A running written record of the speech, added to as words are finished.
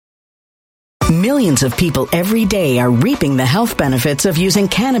Millions of people every day are reaping the health benefits of using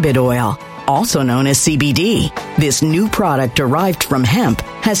cannabis oil, also known as CBD. This new product derived from hemp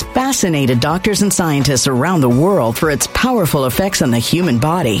has fascinated doctors and scientists around the world for its powerful effects on the human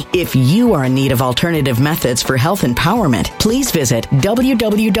body. If you are in need of alternative methods for health empowerment, please visit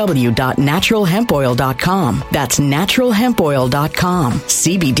www.naturalhempoil.com. That's naturalhempoil.com.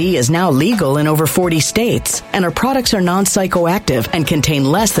 CBD is now legal in over 40 states, and our products are non-psychoactive and contain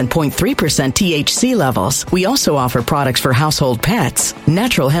less than 0.3% THC levels. We also offer products for household pets.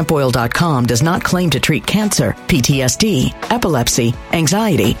 Naturalhempoil.com does not claim to treat cancer, PTSD, epilepsy,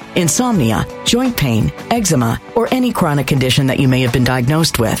 anxiety, insomnia, joint pain, eczema, or any chronic condition that you may have been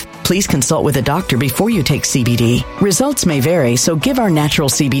diagnosed with. Please consult with a doctor before you take CBD. Results may vary, so give our natural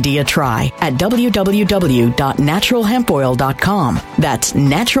CBD a try at www.naturalhempoil.com. That's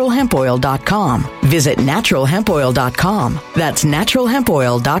naturalhempoil.com. Visit naturalhempoil.com. That's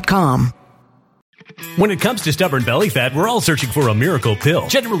naturalhempoil.com. When it comes to stubborn belly fat, we're all searching for a miracle pill.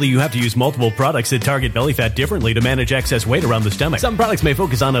 Generally, you have to use multiple products that target belly fat differently to manage excess weight around the stomach. Some products may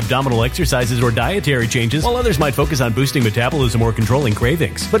focus on abdominal exercises or dietary changes, while others might focus on boosting metabolism or controlling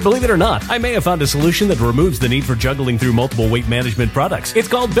cravings. But believe it or not, I may have found a solution that removes the need for juggling through multiple weight management products. It's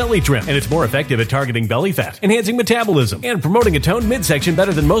called Belly Trim, and it's more effective at targeting belly fat, enhancing metabolism, and promoting a toned midsection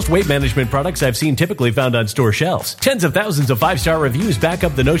better than most weight management products I've seen typically found on store shelves. Tens of thousands of 5-star reviews back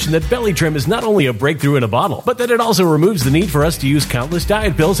up the notion that Belly Trim is not only a breakthrough in a bottle, but that it also removes the need for us to use countless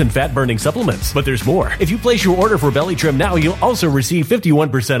diet pills and fat-burning supplements. But there's more. If you place your order for Belly Trim now, you'll also receive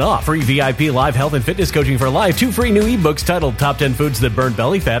 51% off, free VIP live health and fitness coaching for life, 2 free new ebooks titled Top 10 Foods That Burn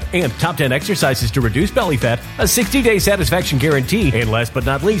Belly Fat and Top 10 Exercises to Reduce Belly Fat, a 60-day satisfaction guarantee, and last but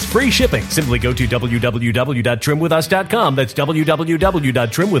not least, free shipping. Simply go to www.trimwithus.com. That's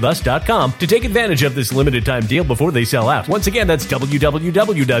www.trimwithus.com to take advantage of this limited time deal before they sell out. Once again, that's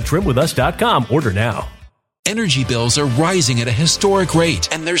www.trimwithus.com. Order now. Energy bills are rising at a historic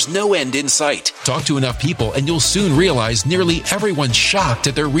rate, and there's no end in sight. Talk to enough people, and you'll soon realize nearly everyone's shocked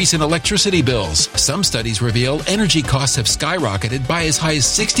at their recent electricity bills. Some studies reveal energy costs have skyrocketed by as high as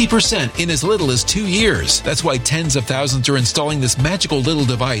 60% in as little as 2 years. That's why tens of thousands are installing this magical little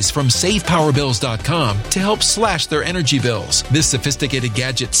device from SavePowerBills.com to help slash their energy bills. This sophisticated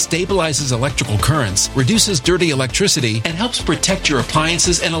gadget stabilizes electrical currents, reduces dirty electricity, and helps protect your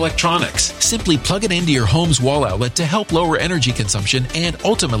appliances and electronics. Simply plug it into your home's wall outlet to help lower energy consumption and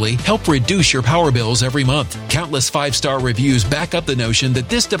ultimately help reduce your power bills every month. Countless 5-star reviews back up the notion that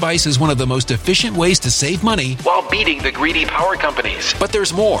this device is one of the most efficient ways to save money while beating the greedy power companies. But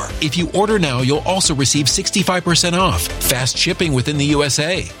there's more. If you order now, you'll also receive 65% off, fast shipping within the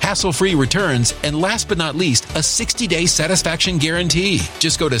USA, hassle-free returns, and last but not least, a 60-day satisfaction guarantee.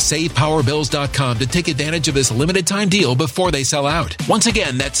 Just go to SavePowerBills.com to take advantage of this limited time deal before they sell out. Once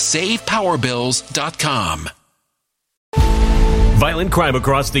again, that's SavePowerBills.com. Violent crime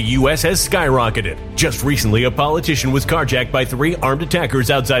across the U.S. has skyrocketed. Just recently, a politician was carjacked by 3 armed attackers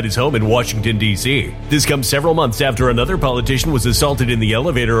outside his home in Washington, D.C. This comes several months after another politician was assaulted in the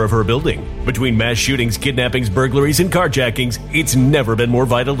elevator of her building. Between mass shootings, kidnappings, burglaries, and carjackings, it's never been more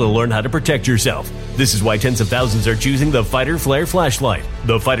vital to learn how to protect yourself. This is why tens of thousands are choosing the Fighter Flare flashlight.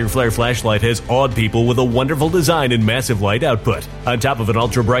 The Fighter Flare flashlight has awed people with a wonderful design and massive light output. On top of an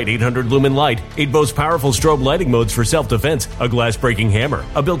ultra-bright 800-lumen light, it boasts powerful strobe lighting modes for self-defense, a glass-breaking hammer,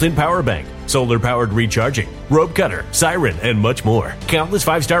 a built-in power bank, solar-powered recharging, rope cutter, siren, and much more. Countless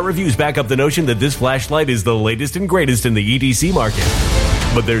 5-star reviews back up the notion that this flashlight is the latest and greatest in the EDC market.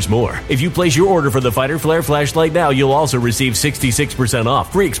 But there's more. If you place your order for the Fighter Flare flashlight now, you'll also receive 66%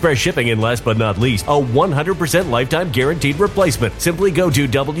 off, free express shipping, and last but not least, a 100% lifetime guaranteed replacement. Simply go to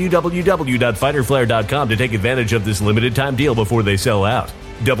www.fighterflare.com to take advantage of this limited time deal before they sell out.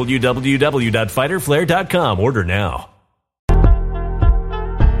 www.fighterflare.com. Order now.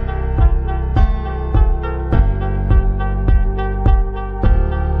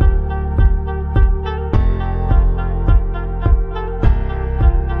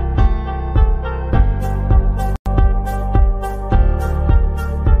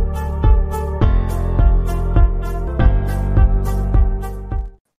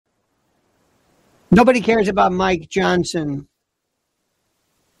 Nobody cares about Mike Johnson.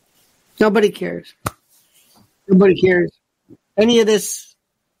 Nobody cares. Nobody cares. Any of this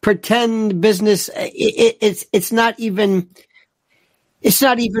pretend business, it's not even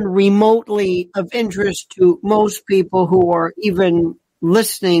remotely of interest to most people who are even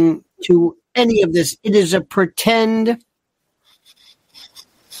listening to any of this. It is a pretend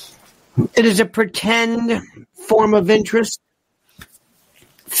form of interest,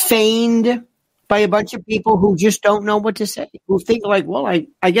 feigned by a bunch of people who just don't know what to say, who think like, well, I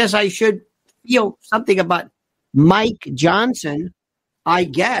guess I should feel something about Mike Johnson, I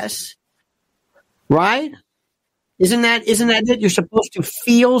guess, right? Isn't that it? You're supposed to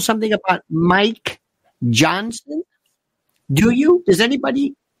feel something about Mike Johnson? Do you? Does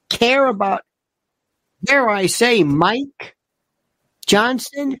anybody care about, dare I say, Mike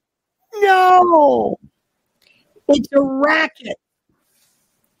Johnson? No. It's a racket.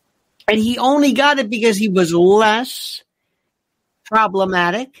 And he only got it because he was less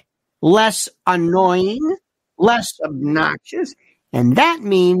problematic, less annoying, less obnoxious, and that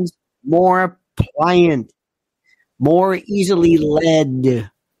means more pliant, more easily led,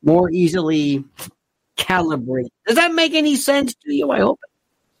 more easily calibrated. Does that make any sense to you? I hope it.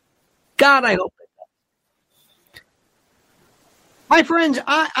 God, I hope it does. My friends,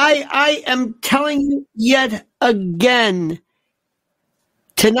 I am telling you yet again,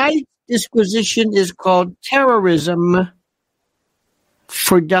 tonight's disquisition is called Terrorism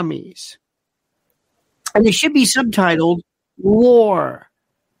for Dummies. And it should be subtitled War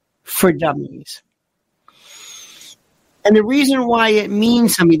for Dummies. And the reason why it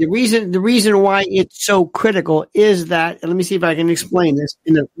means something, the reason why it's so critical is that, and let me see if I can explain this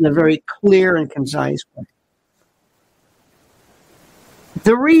in a very clear and concise way.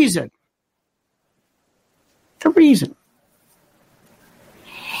 The reason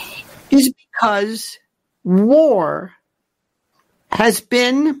is because war has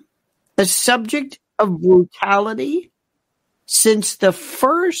been a subject of brutality since the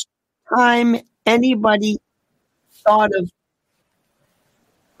first time anybody thought of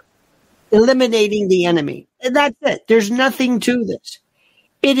eliminating the enemy. And that's it. There's nothing to this.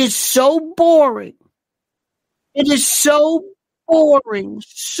 It is so boring. It is so boring,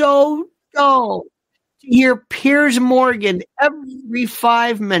 so dull to hear Piers Morgan every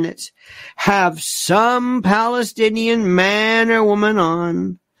 5 minutes have some Palestinian man or woman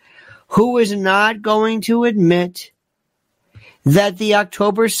on who is not going to admit that the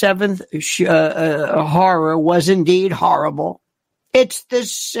October 7th horror was indeed horrible. It's the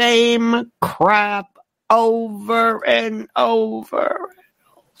same crap over and over and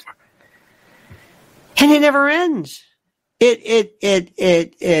over. And it never ends.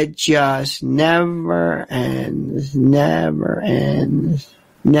 It just never ends, never ends,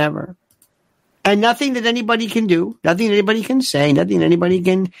 never. And nothing that anybody can do, nothing that anybody can say, nothing that anybody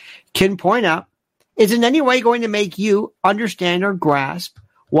can point out is in any way going to make you understand or grasp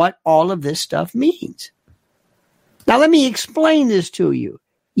what all of this stuff means. Now, let me explain this to you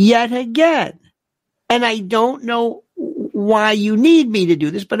yet again. And I don't know why you need me to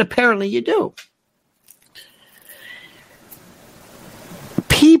do this, but apparently you do.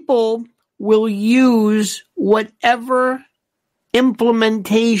 People will use whatever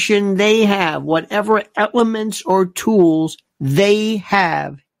implementation they have, whatever elements or tools they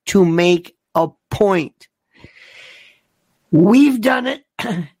have to make a point. We've done it.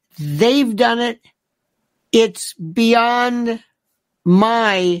 They've done it. It's beyond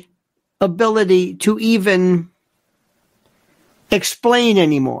my ability to even explain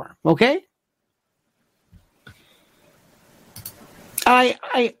anymore. Okay?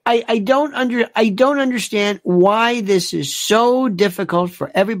 I don't understand why this is so difficult for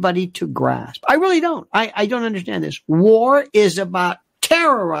everybody to grasp. I really don't. I don't understand this. War is about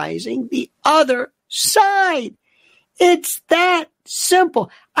terrorizing the other side. It's that simple.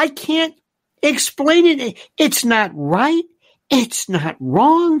 I can't explain it. It's not right. It's not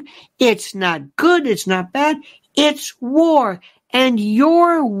wrong. It's not good. It's not bad. It's war. And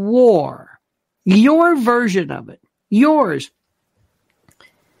your war, your version of it, yours,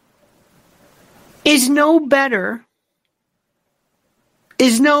 is no better,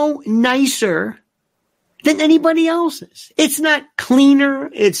 is no nicer than anybody else's. It's not cleaner.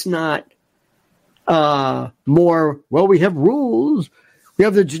 It's not more, well, we have rules. We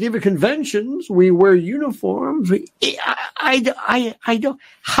have the Geneva Conventions. We wear uniforms. I don't,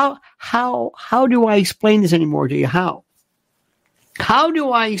 how do I explain this anymore to you? How do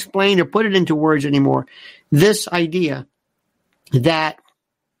I explain or put it into words anymore? This idea that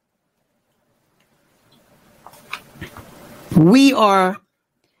we are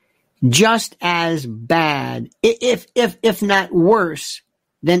just as bad, if not worse,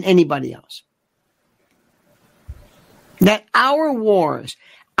 than anybody else. That our wars,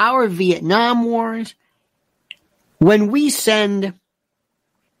 our Vietnam wars, when we send,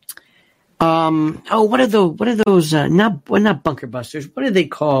 what are those? Not bunker busters. What do they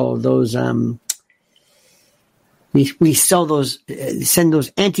call those? We sell those, send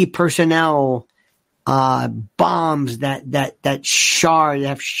those anti-personnel bombs that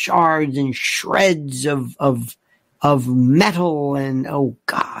have shards and shreds of metal, and oh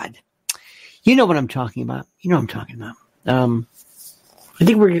God, You know what I'm talking about. You know what I'm talking about. I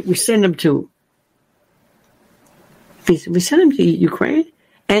think we send them to. We send them to Ukraine,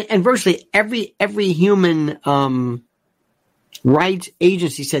 and virtually every human rights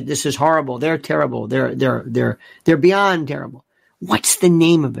agency said this is horrible. They're terrible. They're beyond terrible. What's the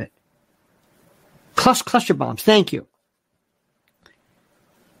name of it? Cluster bombs. Thank you.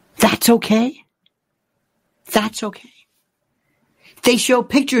 That's okay. That's okay. They show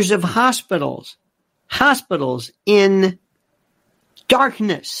pictures of hospitals in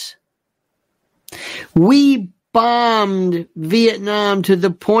darkness. We bombed Vietnam to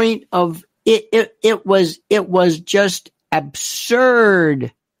the point of it was just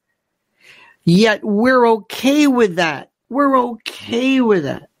absurd. Yet we're okay with that. We're okay with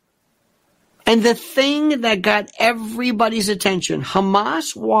that. And the thing that got everybody's attention,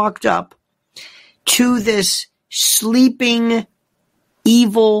 Hamas walked up to this sleeping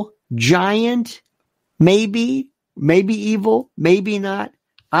evil giant, maybe evil, maybe not.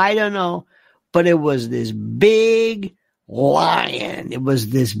 I don't know. But it was this big lion. It was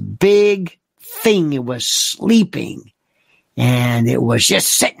this big thing. It was sleeping. And it was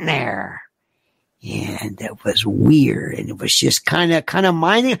just sitting there. And it was weird. And it was just kind of not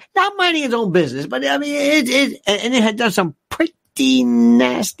minding its own business. But I mean, it had done some pretty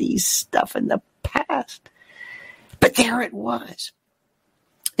nasty stuff in the past. But there it was.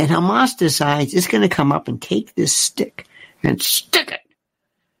 And Hamas decides it's going to come up and take this stick and stick it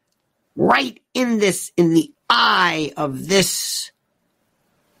right in the eye of this.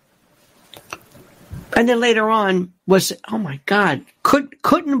 And then later on was, oh my God,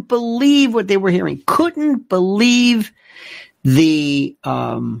 couldn't believe what they were hearing. Couldn't believe the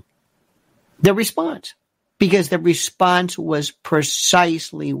response. Because the response was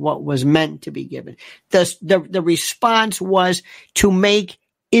precisely what was meant to be given. The response was to make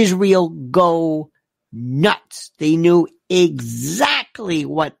Israel go nuts. They knew exactly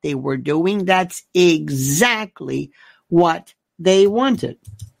what they were doing. That's exactly what they wanted.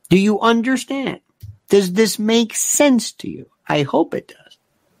 Do you understand? Does this make sense to you? I hope it does.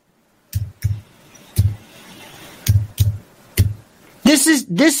 This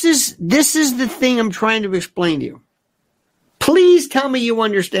is the thing I'm trying to explain to you. Please tell me you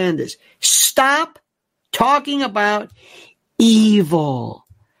understand this. Stop talking about evil.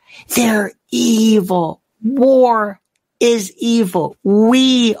 They're evil. War is evil.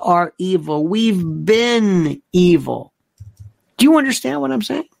 We are evil. We've been evil. Do you understand what I'm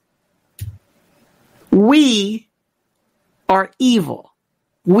saying? We are evil.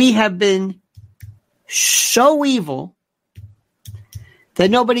 We have been so evil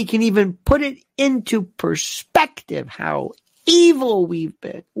that nobody can even put it into perspective how evil we've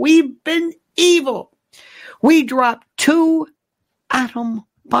been. We've been evil. We dropped 2 atom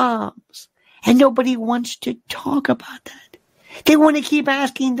bombs, and nobody wants to talk about that. They want to keep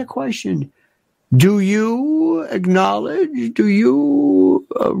asking the question, do you acknowledge? Do you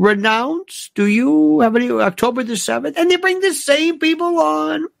renounce? Do you have any October the 7th? And they bring the same people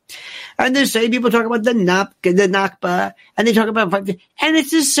on. And the same people talk about the Nakba, and they talk about, and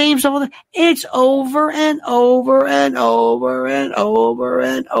it's the same stuff. It's over and over and over and over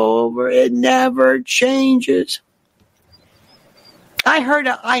and over. It never changes. I heard,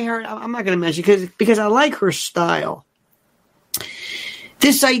 I'm not going to mention because I like her style.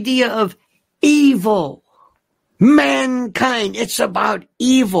 This idea of evil, mankind, it's about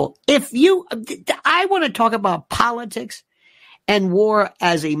evil. I want to talk about politics and war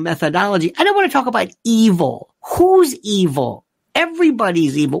as a methodology. I don't want to talk about evil. Who's evil?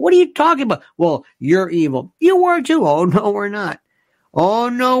 Everybody's evil. What are you talking about? Well, you're evil. You are too. Oh, no, we're not. Oh,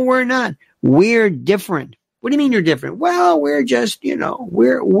 no, we're not. We're different. What do you mean you're different? Well, we're just,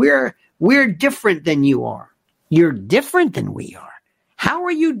 we're different than you are. You're different than we are. How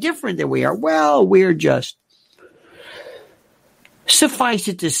are you different than we are? Well, we're just, suffice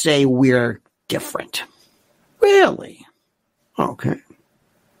it to say, we're different. Really? Okay.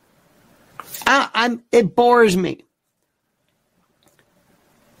 It bores me.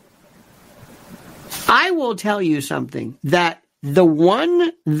 I will tell you something, that the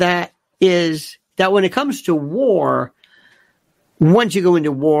one that when it comes to war, once you go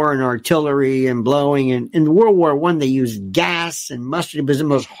into war and artillery and blowing, and in World War I, they used gas and mustard. It was the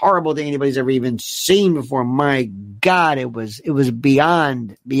most horrible thing anybody's ever even seen before. My God, it was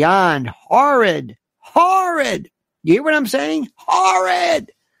beyond horrid. Horrid. You hear what I'm saying?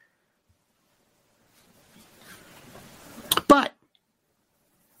 Horrid. But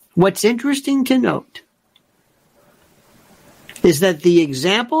what's interesting to note is that the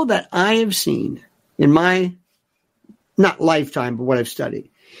example that I have seen in my, not lifetime, but what I've studied,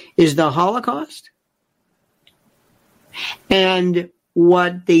 is the Holocaust and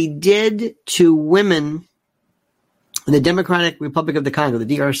what they did to women in the Democratic Republic of the Congo,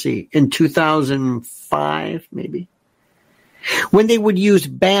 the DRC, in 2005, maybe, when they would use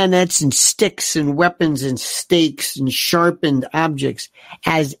bayonets and sticks and weapons and stakes and sharpened objects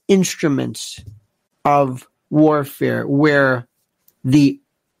as instruments of warfare, where the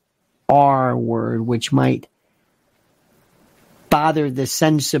R word, which might bother the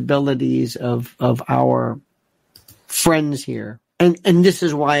sensibilities of our friends here. And this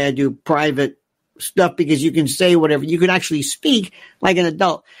is why I do private stuff, because you can say whatever. You can actually speak like an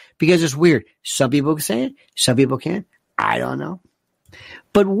adult, because it's weird. Some people can say it, some people can't. I don't know.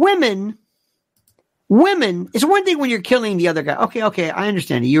 But women, it's one thing when you're killing the other guy. Okay, I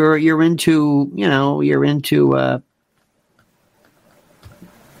understand. You're into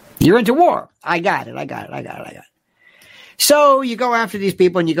war. I got it. So you go after these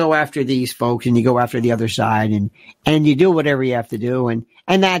people and you go after these folks and you go after the other side and you do whatever you have to do and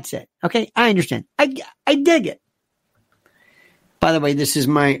that's it. Okay, I understand. I dig it. By the way, this is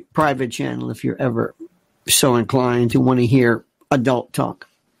my private channel if you're ever so inclined to want to hear adult talk.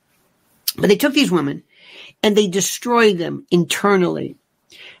 But they took these women and they destroyed them internally,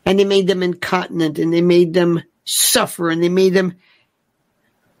 and they made them incontinent, and they made them suffer, and they made them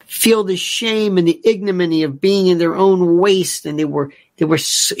feel the shame and the ignominy of being in their own waste, and they were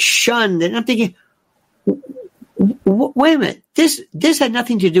shunned. And I'm thinking, wait a minute, this had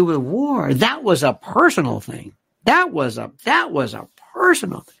nothing to do with war. That was a personal thing. That was a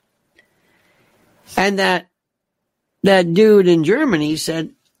personal thing. And that dude in Germany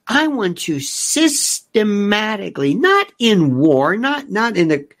said, I want to systematically, not in war, not in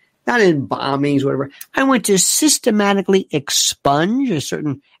bombings, whatever. I want to systematically expunge a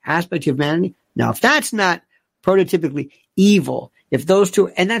certain aspect of humanity. Now, if that's not prototypically evil, if those two,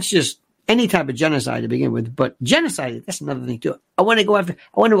 and that's just any type of genocide to begin with, but genocide, that's another thing too. I want to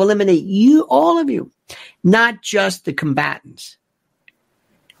eliminate you, all of you, not just the combatants.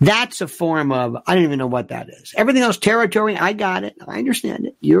 That's a form of, I don't even know what that is. Everything else, territory, I got it. I understand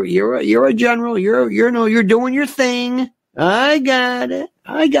it. You're a general. You're doing your thing. I got it.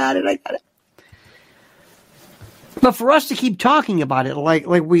 But for us to keep talking about it like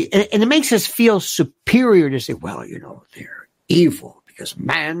we, and it makes us feel superior to say, well, they're evil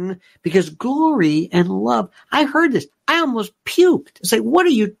because glory and love. I heard this. I almost puked. It's like, what are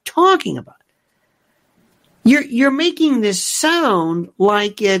you talking about? You're making this sound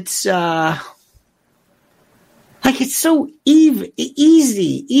like it's so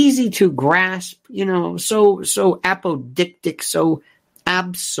easy to grasp, so apodictic, so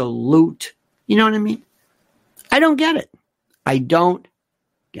absolute. You know what I mean? I don't get it.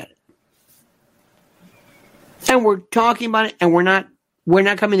 And we're talking about it, and we're not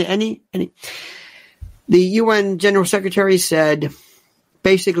coming to any. The UN General Secretary said,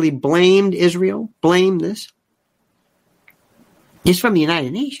 basically blamed Israel, blamed this. It's from the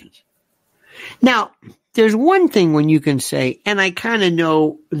United Nations. Now, there's one thing when you can say, and I kind of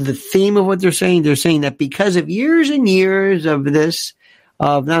know the theme of what they're saying that because of years and years of this,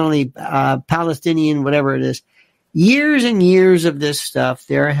 of not only Palestinian, whatever it is, years and years of this stuff,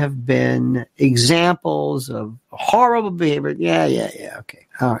 there have been examples of horrible behavior. Yeah, okay.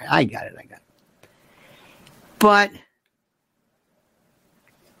 All right, I got it. But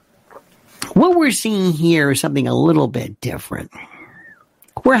what we're seeing here is something a little bit different.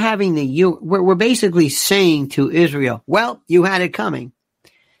 We're basically saying to Israel, well, you had it coming.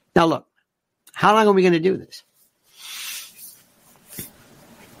 Now look, how long are we going to do this?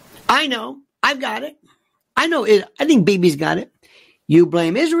 I know, I've got it. I know it. I think Bibi's got it. You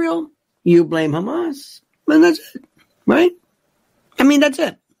blame Israel, you blame Hamas, and that's it, right? I mean, that's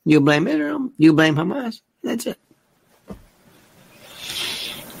it. You blame Israel, you blame Hamas, that's it.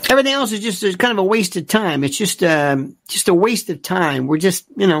 Everything else is just kind of a waste of time. It's just a waste of time. We're just,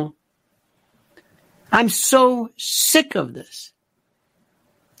 I'm so sick of this.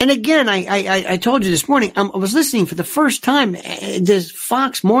 And again, I told you this morning, I was listening for the first time this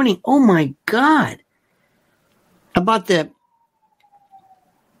Fox Morning. Oh my God. About the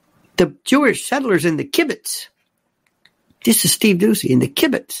Jewish settlers in the kibbutz. This is Steve Ducey in the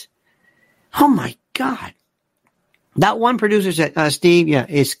kibbutz. Oh my God. That one producer said, Steve, yeah,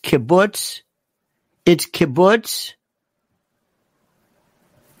 it's kibbutz. It's kibbutz.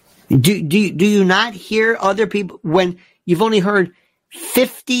 Do you not hear other people when you've only heard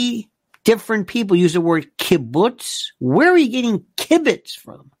 50 different people use the word kibbutz? Where are you getting kibbutz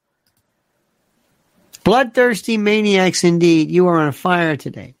from? Bloodthirsty maniacs indeed. You are on fire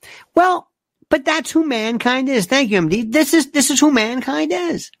today. Well, But that's who mankind is. Thank you, MD. This is who mankind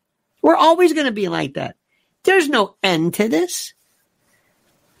is. We're always going to be like that. There's no end to this.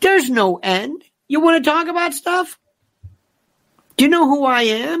 There's no end. You want to talk about stuff? Do you know who I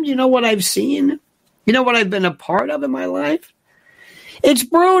am? Do you know what I've seen? You know what I've been a part of in my life? It's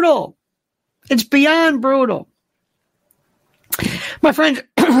brutal. It's beyond brutal. My friends,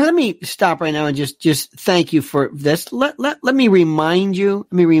 let me stop right now and just thank you for this. Let me remind you,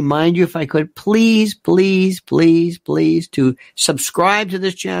 if I could, please, to subscribe to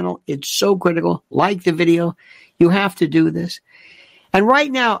this channel. It's so critical. Like the video. You have to do this. And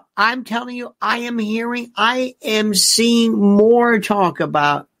right now, I'm telling you, I am seeing more talk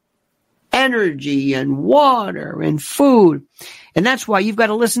about energy and water and food. And that's why you've got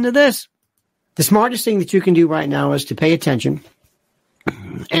to listen to this. The smartest thing that you can do right now is to pay attention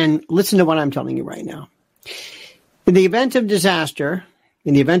and listen to what I'm telling you right now. In the event of disaster,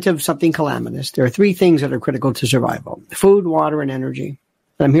 in the event of something calamitous, there are three things that are critical to survival: food, water, and energy.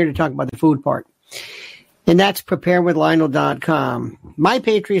 And I'm here to talk about the food part. And that's preparewithlionel.com. My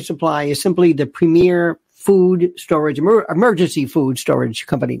Patriot Supply is simply the premier food storage, emergency food storage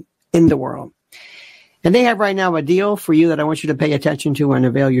company in the world. And they have right now a deal for you that I want you to pay attention to and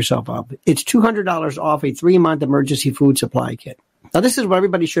avail yourself of. It's $200 off a 3-month emergency food supply kit. Now, this is what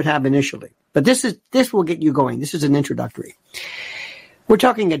everybody should have initially, but this will get you going. This is an introductory. We're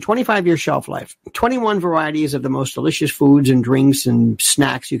talking a 25-year shelf life, 21 varieties of the most delicious foods and drinks and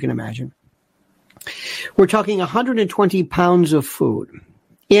snacks you can imagine. We're talking 120 pounds of food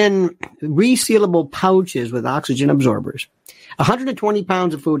in resealable pouches with oxygen absorbers, 120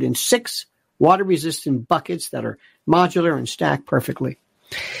 pounds of food in 6 water-resistant buckets that are modular and stacked perfectly.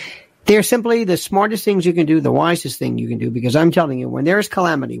 They're simply the smartest things you can do, the wisest thing you can do, because I'm telling you, when there's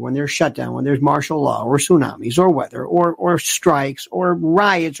calamity, when there's shutdown, when there's martial law or tsunamis or weather or strikes or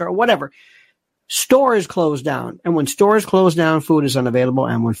riots or whatever, stores close down. And when stores close down, food is unavailable.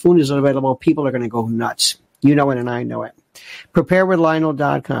 And when food is unavailable, people are going to go nuts. You know it and I know it.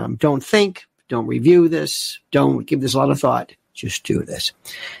 Preparewithlionel.com. Don't think, don't review this, don't give this a lot of thought. Just do this.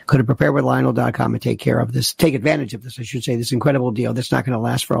 Go to preparewithlionel.com and take care of this. Take advantage of this, I should say, this incredible deal that's not going to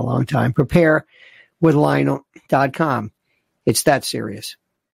last for a long time. Preparewithlionel.com. It's that serious.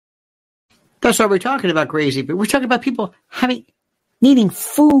 That's why we're talking about crazy, but we're talking about people needing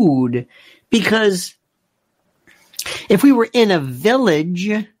food, because if we were in a village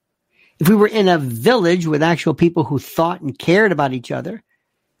with actual people who thought and cared about each other,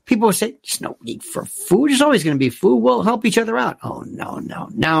 people would say, there's no need for food. There's always going to be food. We'll help each other out. Oh, no,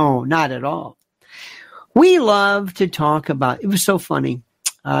 not at all. We love to talk about, it was so funny.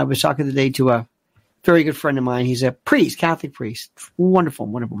 I was talking today to a very good friend of mine. He's a priest, Catholic priest. Wonderful,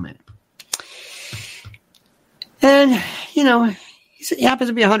 wonderful man. And, he happens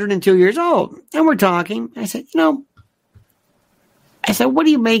to be 102 years old. And we're talking. I said, what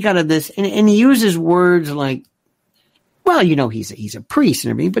do you make out of this? And he uses words like, well, he's a priest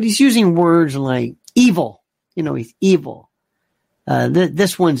and everything, but he's using words like evil. He's evil.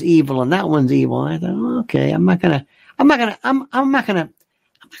 This one's evil and that one's evil. I thought, okay, I'm not gonna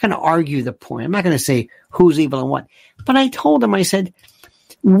argue the point. I'm not gonna say who's evil and what. But I told him, I said,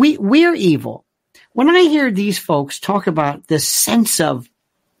 we're evil. When I hear these folks talk about the sense of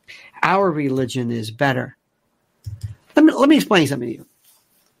our religion is better, let me explain something to you.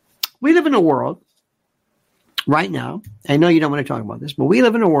 We live in a world right now, I know you don't want to talk about this, but we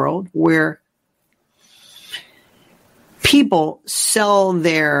live in a world where people sell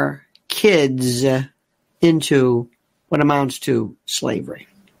their kids into what amounts to slavery.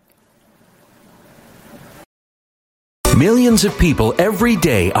 Millions of people every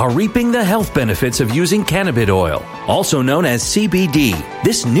day are reaping the health benefits of using cannabis oil, also known as CBD.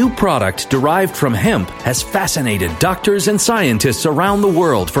 This new product derived from hemp has fascinated doctors and scientists around the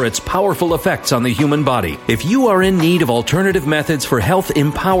world for its powerful effects on the human body. If you are in need of alternative methods for health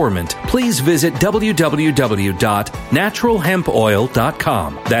empowerment, please visit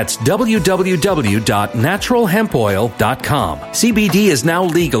www.naturalhempoil.com. That's www.naturalhempoil.com. CBD is now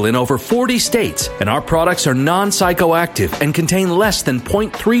legal in over 40 states, and our products are non-psychoactive and contain less than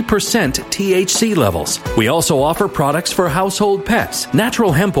 0.3% THC levels. We also offer products for household pets.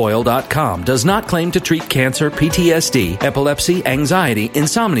 NaturalHempOil.com does not claim to treat cancer, PTSD, epilepsy, anxiety,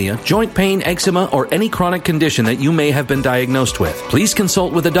 insomnia, joint pain, eczema, or any chronic condition that you may have been diagnosed with. Please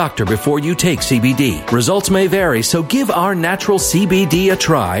consult with a doctor before you take CBD. Results may vary, so give our natural CBD a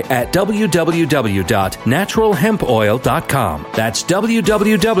try at www.naturalhempoil.com. That's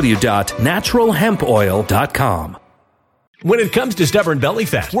www.naturalhempoil.com. When it comes to stubborn belly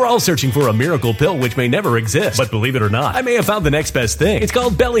fat, we're all searching for a miracle pill which may never exist. But believe it or not, I may have found the next best thing. It's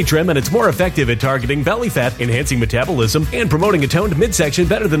called Belly Trim, and it's more effective at targeting belly fat, enhancing metabolism, and promoting a toned midsection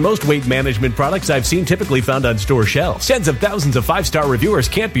better than most weight management products I've seen typically found on store shelves. Tens of thousands of 5-star reviewers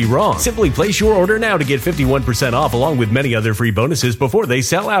can't be wrong. Simply place your order now to get 51% off along with many other free bonuses before they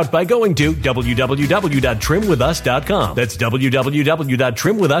sell out by going to www.trimwithus.com. That's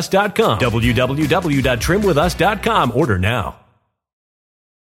www.trimwithus.com. www.trimwithus.com. Order now.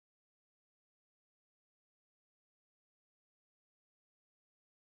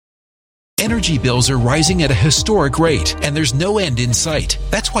 Energy bills are rising at a historic rate, and there's no end in sight.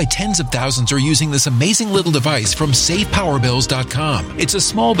 That's why tens of thousands are using this amazing little device from SavePowerBills.com. It's a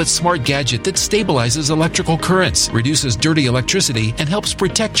small but smart gadget that stabilizes electrical currents, reduces dirty electricity, and helps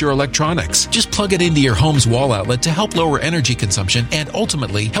protect your electronics. Just plug it into your home's wall outlet to help lower energy consumption and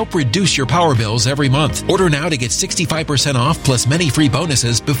ultimately help reduce your power bills every month. Order now to get 65% off plus many free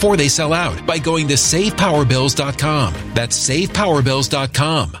bonuses before they sell out by going to SavePowerBills.com. That's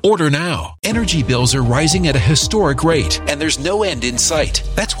SavePowerBills.com. Order now. Energy bills are rising at a historic rate, and there's no end in sight.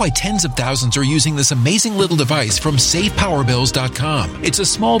 That's why tens of thousands are using this amazing little device from SavePowerBills.com. It's a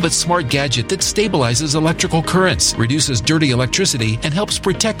small but smart gadget that stabilizes electrical currents, reduces dirty electricity, and helps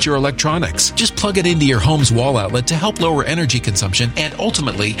protect your electronics. Just plug it into your home's wall outlet to help lower energy consumption and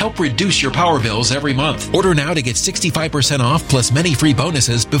ultimately help reduce your power bills every month. Order now to get 65% off plus many free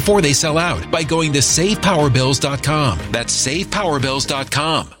bonuses before they sell out by going to SavePowerBills.com. That's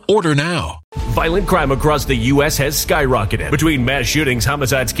SavePowerBills.com. Order now. Violent crime across the U.S. has skyrocketed. Between mass shootings,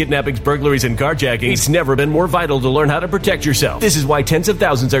 homicides, kidnappings, burglaries, and carjackings, it's never been more vital to learn how to protect yourself. This is why tens of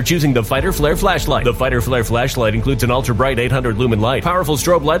thousands are choosing the Fighter Flare flashlight. The Fighter Flare flashlight includes an ultra-bright 800-lumen light, powerful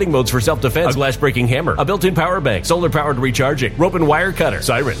strobe lighting modes for self-defense, a glass-breaking hammer, a built-in power bank, solar-powered recharging, rope and wire cutter,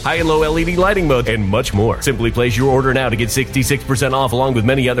 siren, high and low LED lighting mode, and much more. Simply place your order now to get 66% off along with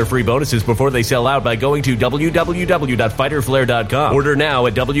many other free bonuses before they sell out by going to www.fighterflare.com. Order now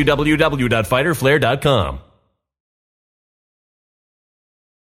at www.fighterflare.com.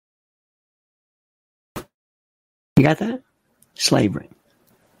 You got that? Slavery.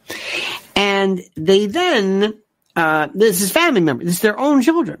 And they then, this is family members, this is their own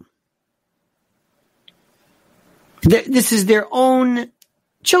children. This is their own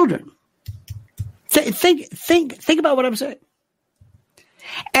children. Think about what I'm saying.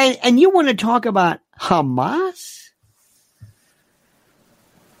 And you want to talk about Hamas?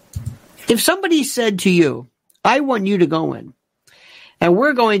 If somebody said to you, I want you to go in and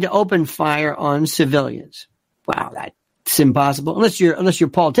we're going to open fire on civilians. Wow, that's impossible. Unless you're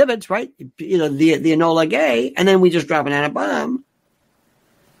Paul Tibbets, right? You know, the Enola Gay, and then we just drop an atom bomb.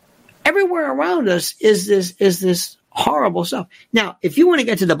 Everywhere around us is this horrible stuff. Now, if you want to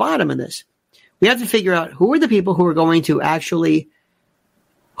get to the bottom of this, we have to figure out who are the people who are going to actually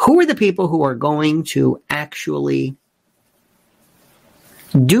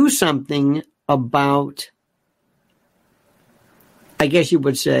do something about, I guess you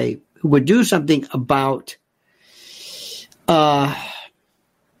would say, who would do something about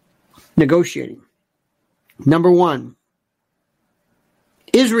negotiating. Number one,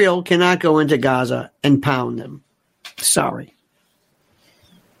 Israel cannot go into Gaza and pound them. Sorry.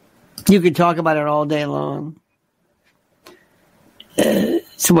 You could talk about it all day long.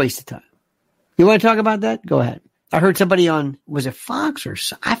 It's a waste of time. You want to talk about that? Go ahead. I heard somebody on, was it Fox or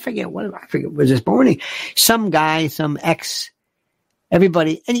I forget, was this morning? Some guy, some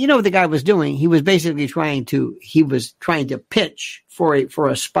everybody, and you know what the guy was doing? He was basically trying to pitch for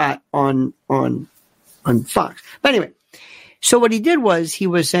a spot on Fox. But anyway, so what he did was he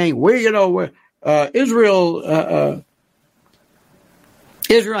was saying, Israel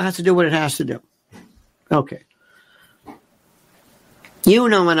has to do what it has to do. Okay. You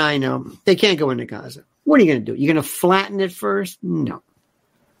know and I know they can't go into Gaza. What are you going to do? You're going to flatten it first? No.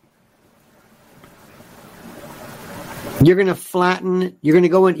 You're going to flatten. You're going to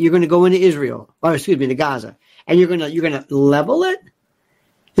go into Israel. Or excuse me, to Gaza, and you're going to level it.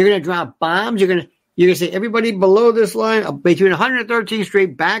 You're going to drop bombs. You're going to say everybody below this line between 113th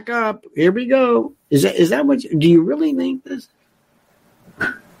Street, back up. Here we go. Is that what? Do you really think this?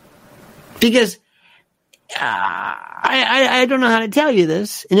 Because I don't know how to tell you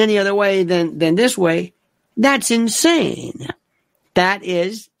this in any other way than this way. That's insane. That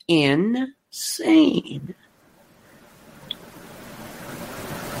is insane.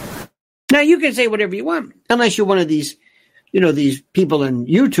 Now, you can say whatever you want, unless you're one of these, these people in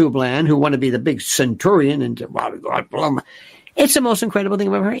YouTube land who want to be the big centurion and blah, blah, blah. It's the most incredible thing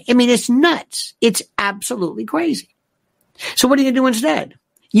I've ever heard. I mean, it's nuts. It's absolutely crazy. So what are you going to do instead?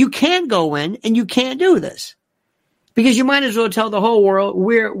 You can't go in and you can't do this. Because you might as well tell the whole world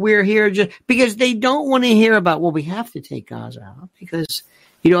we're here just because they don't want to hear about, well, we have to take Gaza out because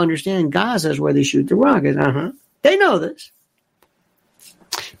you don't understand Gaza is where they shoot the rockets. They know this.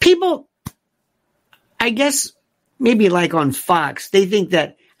 People, I guess, maybe like on Fox, they think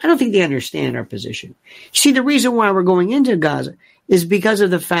that, I don't think they understand our position. See, the reason why we're going into Gaza is because of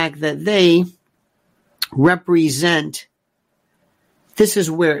the fact that they represent, this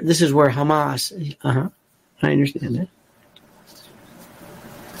is where Hamas, I understand that.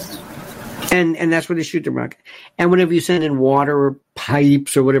 And that's where they shoot the rocket. And whenever you send in water or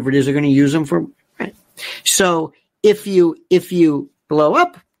pipes or whatever it is, they're going to use them for, right? So if you blow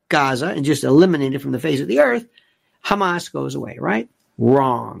up Gaza and just eliminate it from the face of the earth, Hamas goes away, right?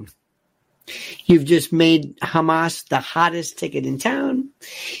 Wrong. You've just made Hamas the hottest ticket in town.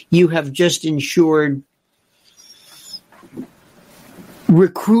 You have just ensured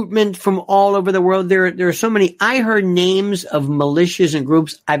recruitment from all over the world. There are so many. I heard names of militias and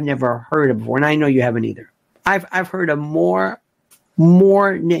groups I've never heard of before, and I know you haven't either. I've heard of more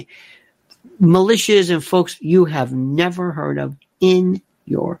militias and folks you have never heard of in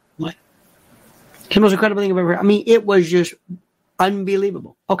your life. It's the most incredible thing I've ever heard. I mean, it was just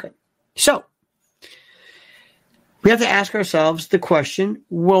unbelievable. Okay, so we have to ask ourselves the question: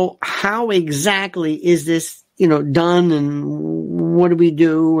 well, how exactly is this, done, and what do we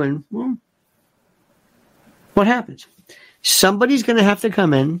do, and what happens? Somebody's going to have to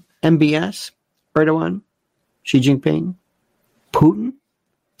come in and BS Erdogan, Xi Jinping, Putin,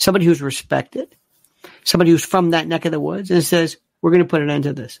 somebody who's respected, somebody who's from that neck of the woods, and says, we're going to put an end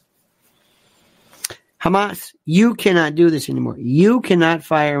to this. Hamas, you cannot do this anymore. You cannot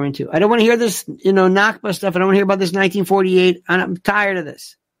fire into. I don't want to hear this, Nakba stuff. I don't want to hear about this 1948. I'm tired of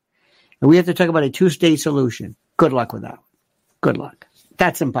this. And we have to talk about a two-state solution. Good luck with that one. Good luck.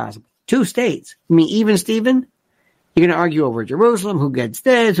 That's impossible. 2 states. I mean, even Steven, you're going to argue over Jerusalem, who gets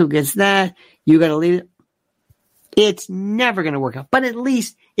this, who gets that. You got to leave it. It's never going to work out. But at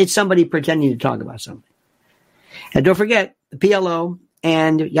least it's somebody pretending to talk about something. And don't forget, the PLO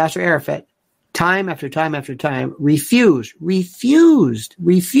and Yasser Arafat, time after time after time, refused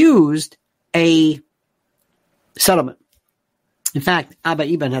a settlement. In fact, Abba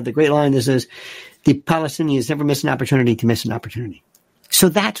Eban had the great line that says, the Palestinians never miss an opportunity to miss an opportunity. So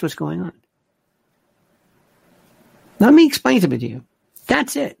that's what's going on. Let me explain something to you.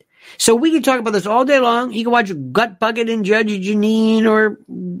 That's it. So we can talk about this all day long. You can watch Gut Bucket and Judge Janine or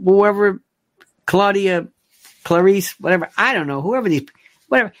whoever, Claudia, Clarice, whatever. I don't know, whoever these,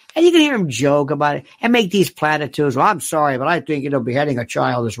 whatever. And you can hear them joke about it and make these platitudes. Well, I'm sorry, but I think, beheading a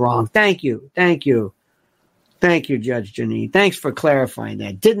child is wrong. Thank you. Thank you, Judge Janine. Thanks for clarifying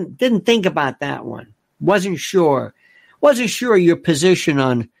that. Didn't think about that one. Wasn't sure your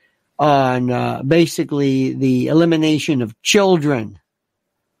position on basically the elimination of children.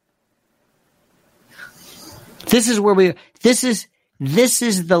 This is where this is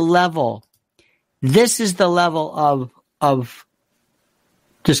the level. This is the level of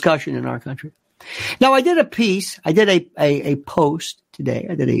discussion in our country. Now, I did a piece. I did a post today.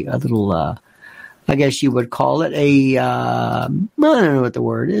 I did a little, I guess you would call it I don't know what the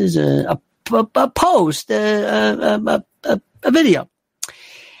word is, a post, a video.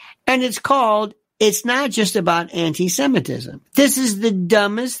 And it's called, It's Not Just About Anti-Semitism. This is the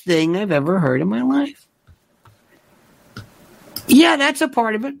dumbest thing I've ever heard in my life. Yeah, that's a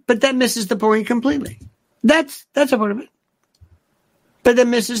part of it, but that misses the point completely. That's a part of it. But that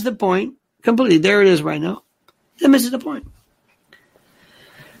misses the point completely. There it is right now. That misses the point.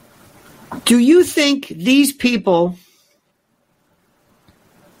 Do you think these people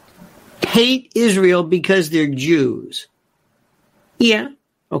hate Israel because they're Jews? Yeah.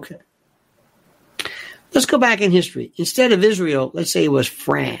 Okay. Let's go back in history. Instead of Israel, let's say it was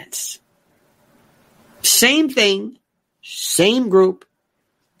France. Same thing, same group,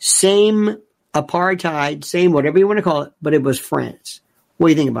 same apartheid, same whatever you want to call it, but it was France. What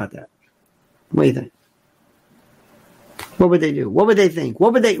do you think about that? What do you think? What would they do? What would they think?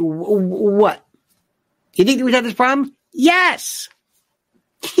 What? You think we'd have this problem? Yes.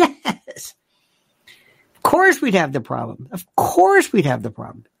 Yes. Of course we'd have the problem. Of course we'd have the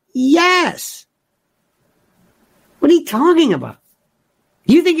problem. Yes. What are you talking about?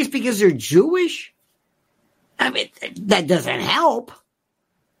 You think it's because they're Jewish? I mean, that doesn't help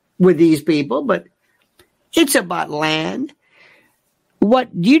with these people, but it's about land.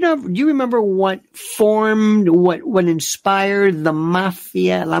 What do you remember what formed, what inspired the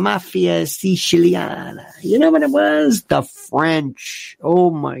mafia, La Mafia Siciliana? You know what it was? The French.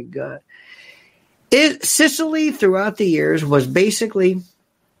 Oh my God. Sicily throughout the years was basically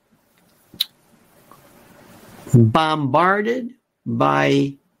bombarded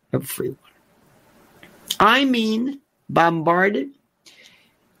by everyone. I mean bombarded,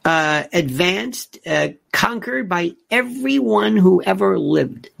 advanced, conquered by everyone who ever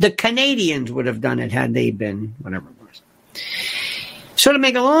lived. The Canadians would have done it had they been whatever it was. So to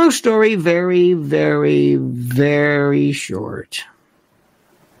make a long story very, very, very short,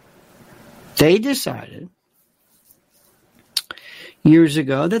 they decided years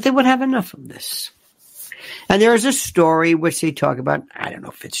ago that they would have enough of this. And there is a story which they talk about, I don't know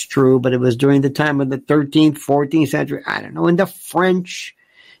if it's true, but it was during the time of the 13th, 14th century, I don't know, and the French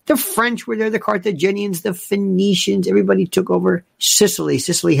were there, the Carthaginians, the Phoenicians, everybody took over Sicily.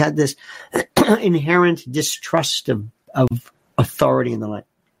 Sicily had this inherent distrust of authority and the like.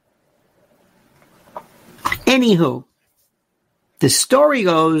 Anywho, the story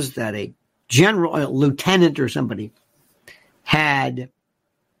goes that a general, a lieutenant or somebody had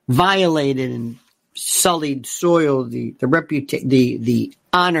violated and sullied, soiled the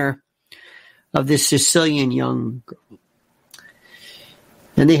honor of this Sicilian young girl.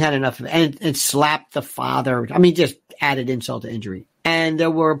 And they had enough of it. And slapped the father. I mean, just added insult to injury. And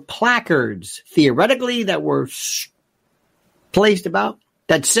there were placards, theoretically, that were placed about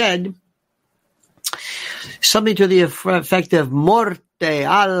that said something to the effect of Morte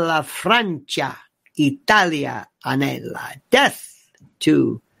alla Francia, Italia anella. Death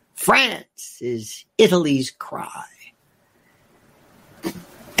to France is Italy's cry.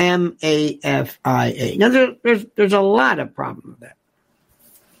 MAFIA. Now, there's a lot of problem with that.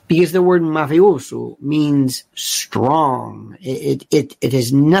 Because the word mafioso means strong. It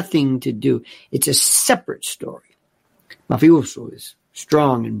has nothing to do. It's a separate story. Mafioso is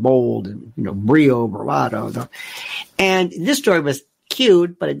strong and bold and, brio, bravado. And this story was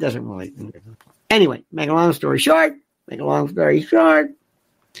cute, but it doesn't really. Anyway, make a long story short.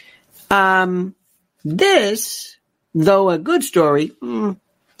 This, though a good story,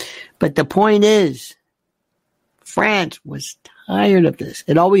 but the point is, France was tired of this.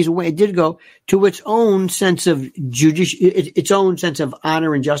 It did go to its own sense of its own sense of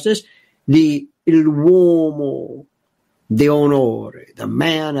honor and justice. The il uomo di onore, the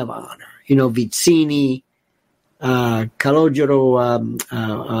man of honor. Vizzini, Calogero,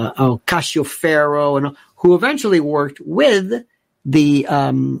 Cascioferro, and who eventually worked with the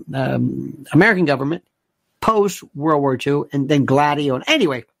American government post World War II, and then Gladio. And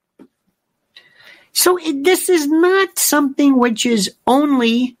anyway, so this is not something which is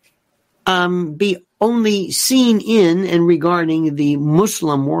only seen in and regarding the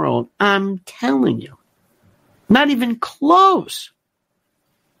Muslim world. I'm telling you, not even close.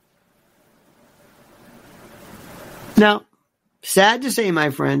 Now, sad to say,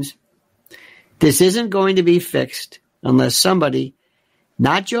 my friends, this isn't going to be fixed unless somebody,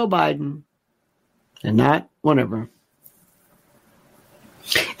 not Joe Biden, and not whatever.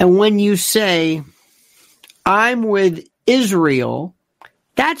 And when you say, I'm with Israel,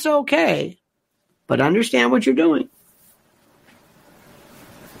 that's okay, but understand what you're doing.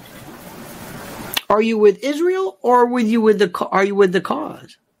 Are you with Israel, or are you with the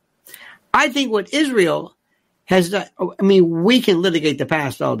cause? I think what Israel has done, we can litigate the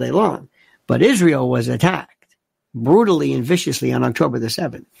past all day long, but Israel was attacked brutally and viciously on October the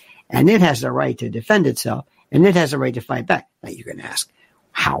 7th, and it has the right to defend itself, and it has the right to fight back. Now you're going to ask,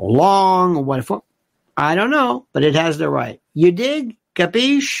 how long or what for? I don't know, but it has the right. You dig?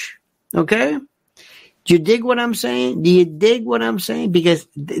 Capiche? Okay? Do you dig what I'm saying? Do you dig what I'm saying? Because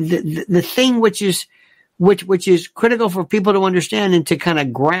the thing which is critical for people to understand and to kind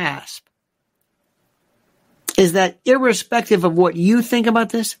of grasp is that irrespective of what you think about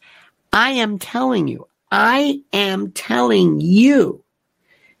this, I am telling you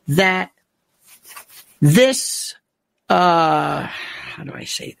that this, how do I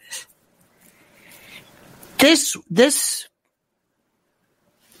say this? This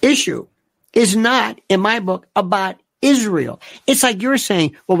issue is not, in my book, about Israel. It's like you're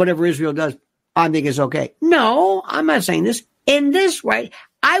saying, well, whatever Israel does, I think is okay. No, I'm not saying this. In this right,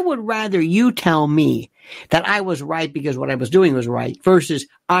 I would rather you tell me that I was right because what I was doing was right versus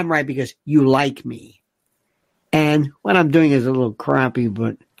I'm right because you like me. And what I'm doing is a little crappy,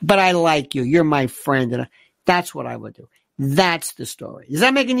 but I like you. You're my friend. And that's what I would do. That's the story. Does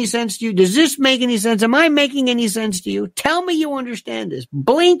that make any sense to you? Does this make any sense? Am I making any sense to you? Tell me you understand this.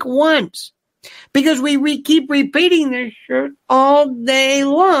 Blink once. Because we keep repeating this shit all day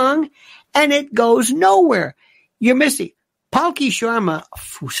long, and it goes nowhere. You're missing. Palki Sharma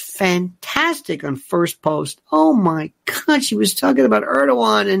was fantastic on First Post. Oh, my God. She was talking about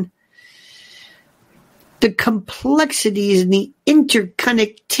Erdogan and the complexities and the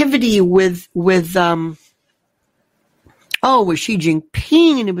interconnectivity with Oh, with Xi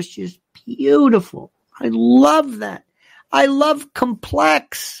Jinping, and it was just beautiful. I love that. I love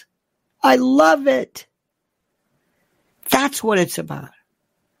complex. I love it. That's what it's about.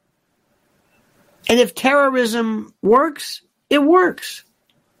 And if terrorism works, it works.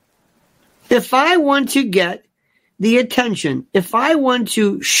 If I want to get the attention, if I want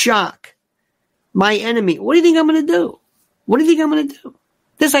to shock my enemy, what do you think I'm going to do? What do you think I'm going to do?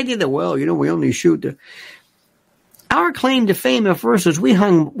 This idea that, well, we only shoot our claim to fame at first was we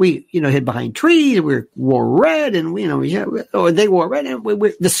hid behind trees, we wore red, and they wore red, and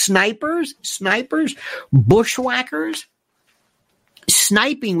the snipers, bushwhackers.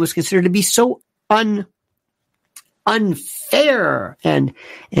 Sniping was considered to be so unfair and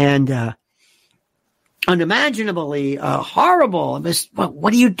unimaginably horrible.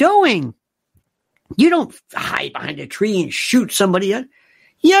 What are you doing? You don't hide behind a tree and shoot somebody.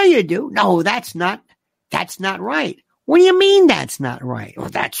 Yeah, you do. No, that's not right. What do you mean that's not right? Well,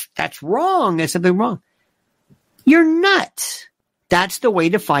 that's wrong. There's something wrong. You're nuts. That's the way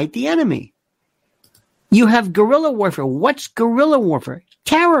to fight the enemy. You have guerrilla warfare. What's guerrilla warfare?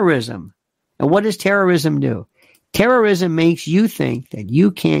 Terrorism. And what does terrorism do? Terrorism makes you think that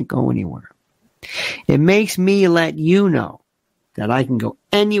you can't go anywhere. It makes me let you know that I can go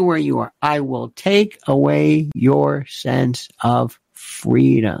anywhere you are. I will take away your sense of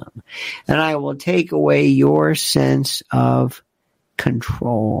freedom. And I will take away your sense of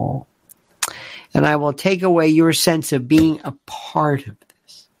control. And I will take away your sense of being a part of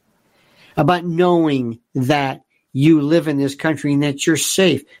this. About knowing that you live in this country and that you're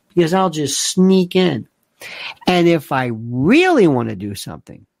safe. Because I'll just sneak in. And if I really want to do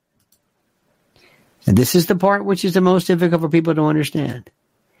something, and this is the part which is the most difficult for people to understand.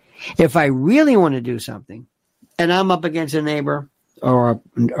 If I really want to do something, and I'm up against a neighbor or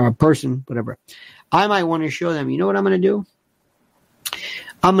a person, whatever, I might want to show them, you know what I'm going to do?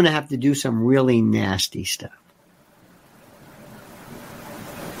 I'm going to have to do some really nasty stuff.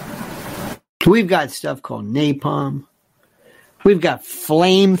 We've got stuff called napalm. We've got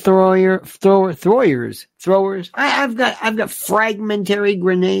flamethrowers. I've got fragmentary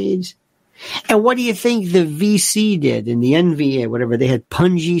grenades. And what do you think the VC did in the NVA, whatever? They had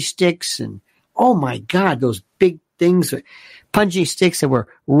punji sticks and, oh my God, those big things, punji sticks that were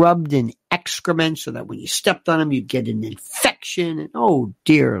rubbed in excrement so that when you stepped on them, you'd get an infection. And oh,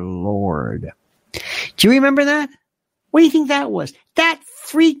 dear Lord. Do you remember that? What do you think that was? That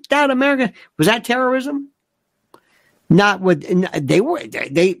freaked out America. Was that terrorism? Not what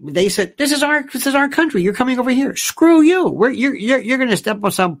they said. This is our country. You're coming over here. Screw you. You're going to step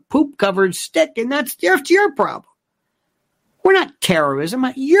on some poop covered stick, and that's your problem. We're not terrorism.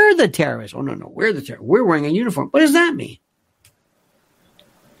 You're the terrorist. Oh no, we're the terrorist. We're wearing a uniform. What does that mean?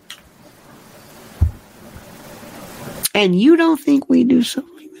 And you don't think we do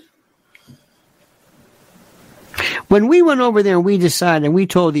something like that? When we went over there and we decided and we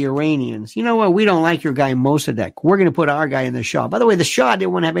told the Iranians, you know what, we don't like your guy Mossadegh. We're going to put our guy in the Shah. By the way, the Shah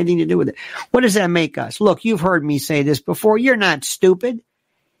didn't want to have anything to do with it. What does that make us? Look, you've heard me say this before. You're not stupid.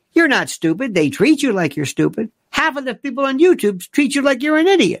 You're not stupid. They treat you like you're stupid. Half of the people on YouTube treat you like you're an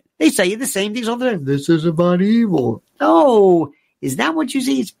idiot. They say you the same things all the time. This is about evil. No. Is that what you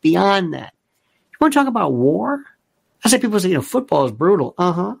see? It's beyond that. You want to talk about war? I say people say, football is brutal.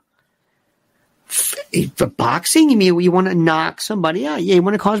 Uh-huh. For boxing, you want to knock somebody out. Yeah, you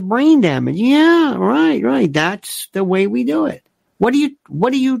want to cause brain damage. Yeah, right. That's the way we do it. What are you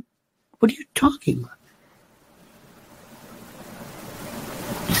talking about?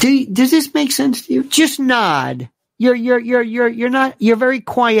 Does this make sense to you? Just nod. You're very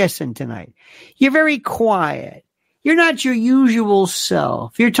quiescent tonight. You're very quiet. You're not your usual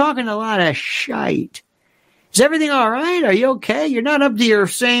self. You're talking a lot of shite. Is everything all right? Are you okay? You're not up to your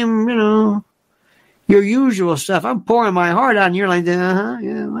same, your usual stuff. I'm pouring my heart out and you're like,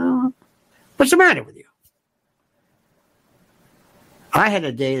 yeah, well, what's the matter with you? I had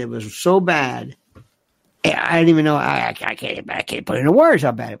a day that was so bad. I didn't even know, I can't put into words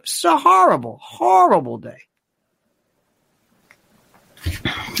how bad it was. It's a horrible, horrible day.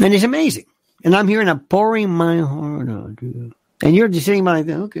 And it's amazing. And I'm here and I'm pouring my heart out. And you're just sitting by like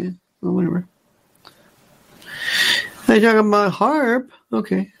that. Okay, well, whatever. I talk about harp.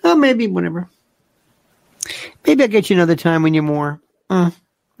 Okay. Oh, maybe whatever. Maybe I'll get you another time when you're more.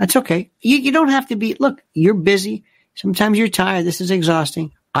 That's okay. You don't have to be. Look, you're busy. Sometimes you're tired. This is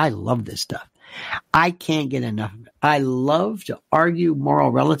exhausting. I love this stuff. I can't get enough of it. I love to argue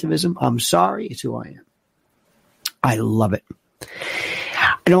moral relativism. I'm sorry. It's who I am. I love it.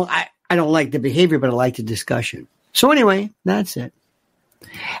 I don't like the behavior, but I like the discussion. So anyway, that's it.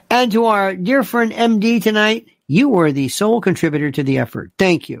 And to our dear friend MD tonight, You were the sole contributor to the effort.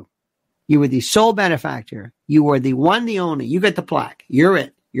 Thank you. You were the sole benefactor. You were the one, the only. You get the plaque. You're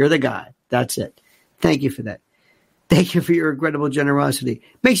it. You're the guy. That's it. Thank you for that. Thank you for your regrettable generosity.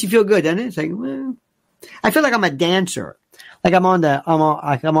 Makes you feel good, doesn't it? It's like, well, I feel like I'm a dancer. Like I'm on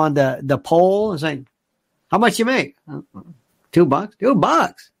the pole. It's like, how much you make? $2.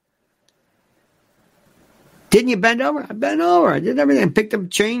 $2. Didn't you bend over? I bent over. I did everything. I picked up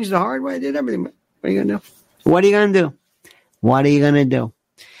change the hard way. I did everything. What are you going to do? What are you going to do? What are you going to do?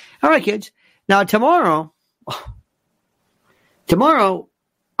 All right, kids. Now, tomorrow,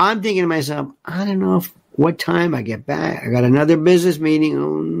 I'm thinking to myself, I don't know what time I get back. I got another business meeting.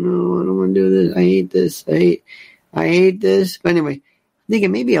 Oh, no, I don't want to do this. I hate this. I hate this. But anyway, I'm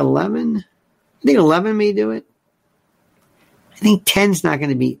thinking maybe 11. I think 11 may do it. I think 10's not going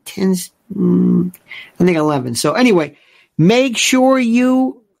to be. 10's, I think 11. So anyway, make sure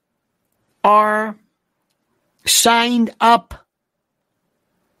you are signed up.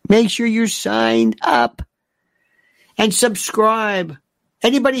 Make sure you're signed up and subscribe.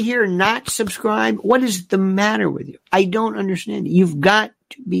 Anybody here not subscribe? What is the matter with you? I don't understand. You've got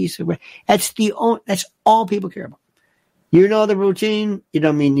to be subscribed. That's all people care about. You know the routine. You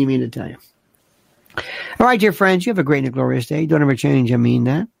don't need me to tell you. All right, dear friends, you have a great and glorious day. Don't ever change. I mean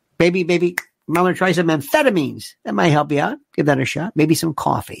that. Baby, I'm going to try some amphetamines. That might help you out. Give that a shot. Maybe some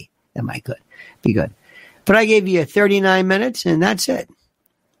coffee. That might be good. But I gave you 39 minutes, and that's it.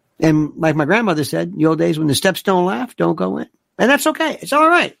 And like my grandmother said, the old days, when the steps don't laugh, don't go in. And that's okay. It's all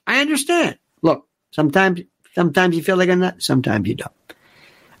right. I understand. Look, sometimes you feel like a nut. Sometimes you don't.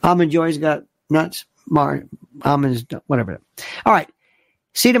 Almond Joy's got nuts. Almonds, whatever. All right.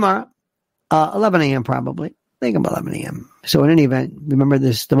 See you tomorrow. 11 a.m. probably. I think I'm 11 a.m. So in any event, remember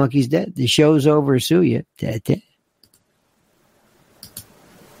this, the monkey's dead. The show's over. Sue you.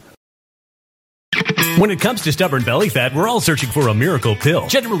 When it comes to stubborn belly fat, we're all searching for a miracle pill.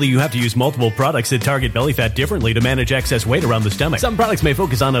 Generally, you have to use multiple products that target belly fat differently to manage excess weight around the stomach. Some products may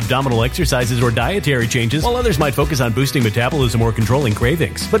focus on abdominal exercises or dietary changes, while others might focus on boosting metabolism or controlling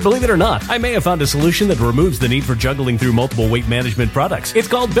cravings. But believe it or not, I may have found a solution that removes the need for juggling through multiple weight management products. It's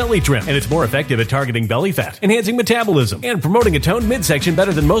called Belly Trim, and it's more effective at targeting belly fat, enhancing metabolism, and promoting a toned midsection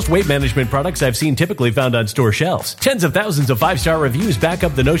better than most weight management products I've seen typically found on store shelves. Tens of thousands of 5-star reviews back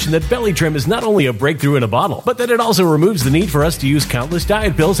up the notion that Belly Trim is not only a breakthrough in a bottle, but that it also removes the need for us to use countless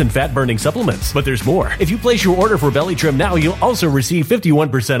diet pills and fat-burning supplements. But there's more. If you place your order for Belly Trim now, you'll also receive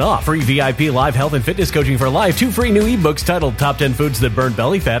 51% off, free VIP live health and fitness coaching for life, 2 free new ebooks titled Top 10 Foods That Burn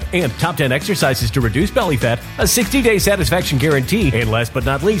Belly Fat and Top 10 Exercises to Reduce Belly Fat, a 60-day satisfaction guarantee, and last but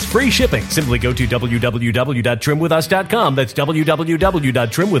not least, free shipping. Simply go to www.trimwithus.com. That's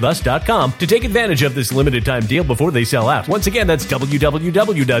www.trimwithus.com to take advantage of this limited time deal before they sell out. Once again, that's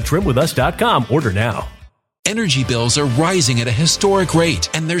www.trimwithus.com. Order now. Energy bills are rising at a historic rate,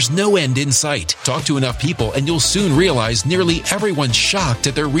 and there's no end in sight. Talk to enough people, and you'll soon realize nearly everyone's shocked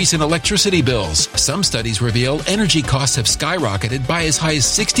at their recent electricity bills. Some studies reveal energy costs have skyrocketed by as high as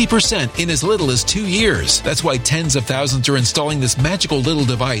 60% in as little as 2 years. That's why tens of thousands are installing this magical little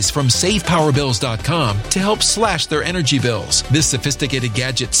device from SavePowerBills.com to help slash their energy bills. This sophisticated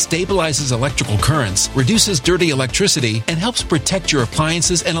gadget stabilizes electrical currents, reduces dirty electricity, and helps protect your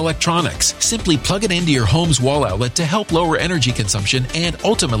appliances and electronics. Simply plug it into your home's wall outlet to help lower energy consumption and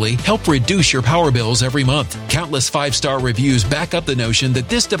ultimately help reduce your power bills every month. Countless 5-star reviews back up the notion that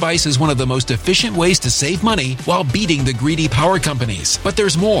this device is one of the most efficient ways to save money while beating the greedy power companies. But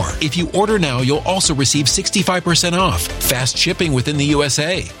there's more. If you order now, you'll also receive 65% off, fast shipping within the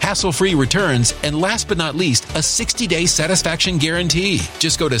USA, hassle-free returns, and last but not least, a 60-day satisfaction guarantee.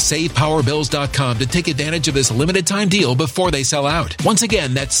 Just go to SavePowerBills.com to take advantage of this limited time deal before they sell out. Once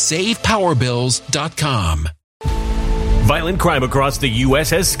again, that's SavePowerBills.com. Violent crime across the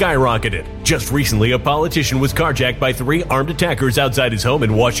U.S. has skyrocketed. Just recently, a politician was carjacked by 3 armed attackers outside his home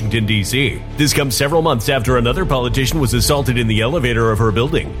in Washington, D.C. This comes several months after another politician was assaulted in the elevator of her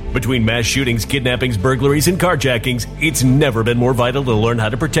building. Between mass shootings, kidnappings, burglaries, and carjackings, it's never been more vital to learn how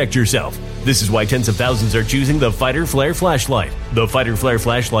to protect yourself. This is why tens of thousands are choosing the Fighter Flare flashlight. The Fighter Flare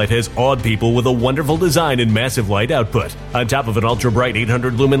flashlight has awed people with a wonderful design and massive light output. On top of an ultra-bright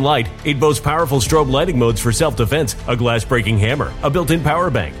 800-lumen light, it boasts powerful strobe lighting modes for self-defense, a glass-breaking hammer, a built-in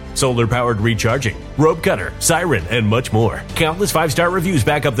power bank, solar-powered recharging, rope cutter, siren, and much more. Countless 5-star reviews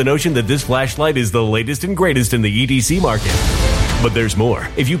back up the notion that this flashlight is the latest and greatest in the EDC market. But there's more.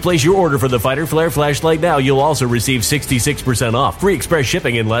 If you place your order for the Fighter Flare flashlight now, you'll also receive 66% off, free express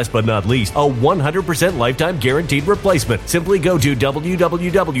shipping, and last but not least, a 100% lifetime guaranteed replacement. Simply go to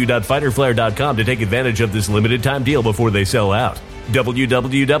www.fighterflare.com to take advantage of this limited time deal before they sell out.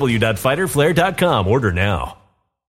 www.fighterflare.com. Order now.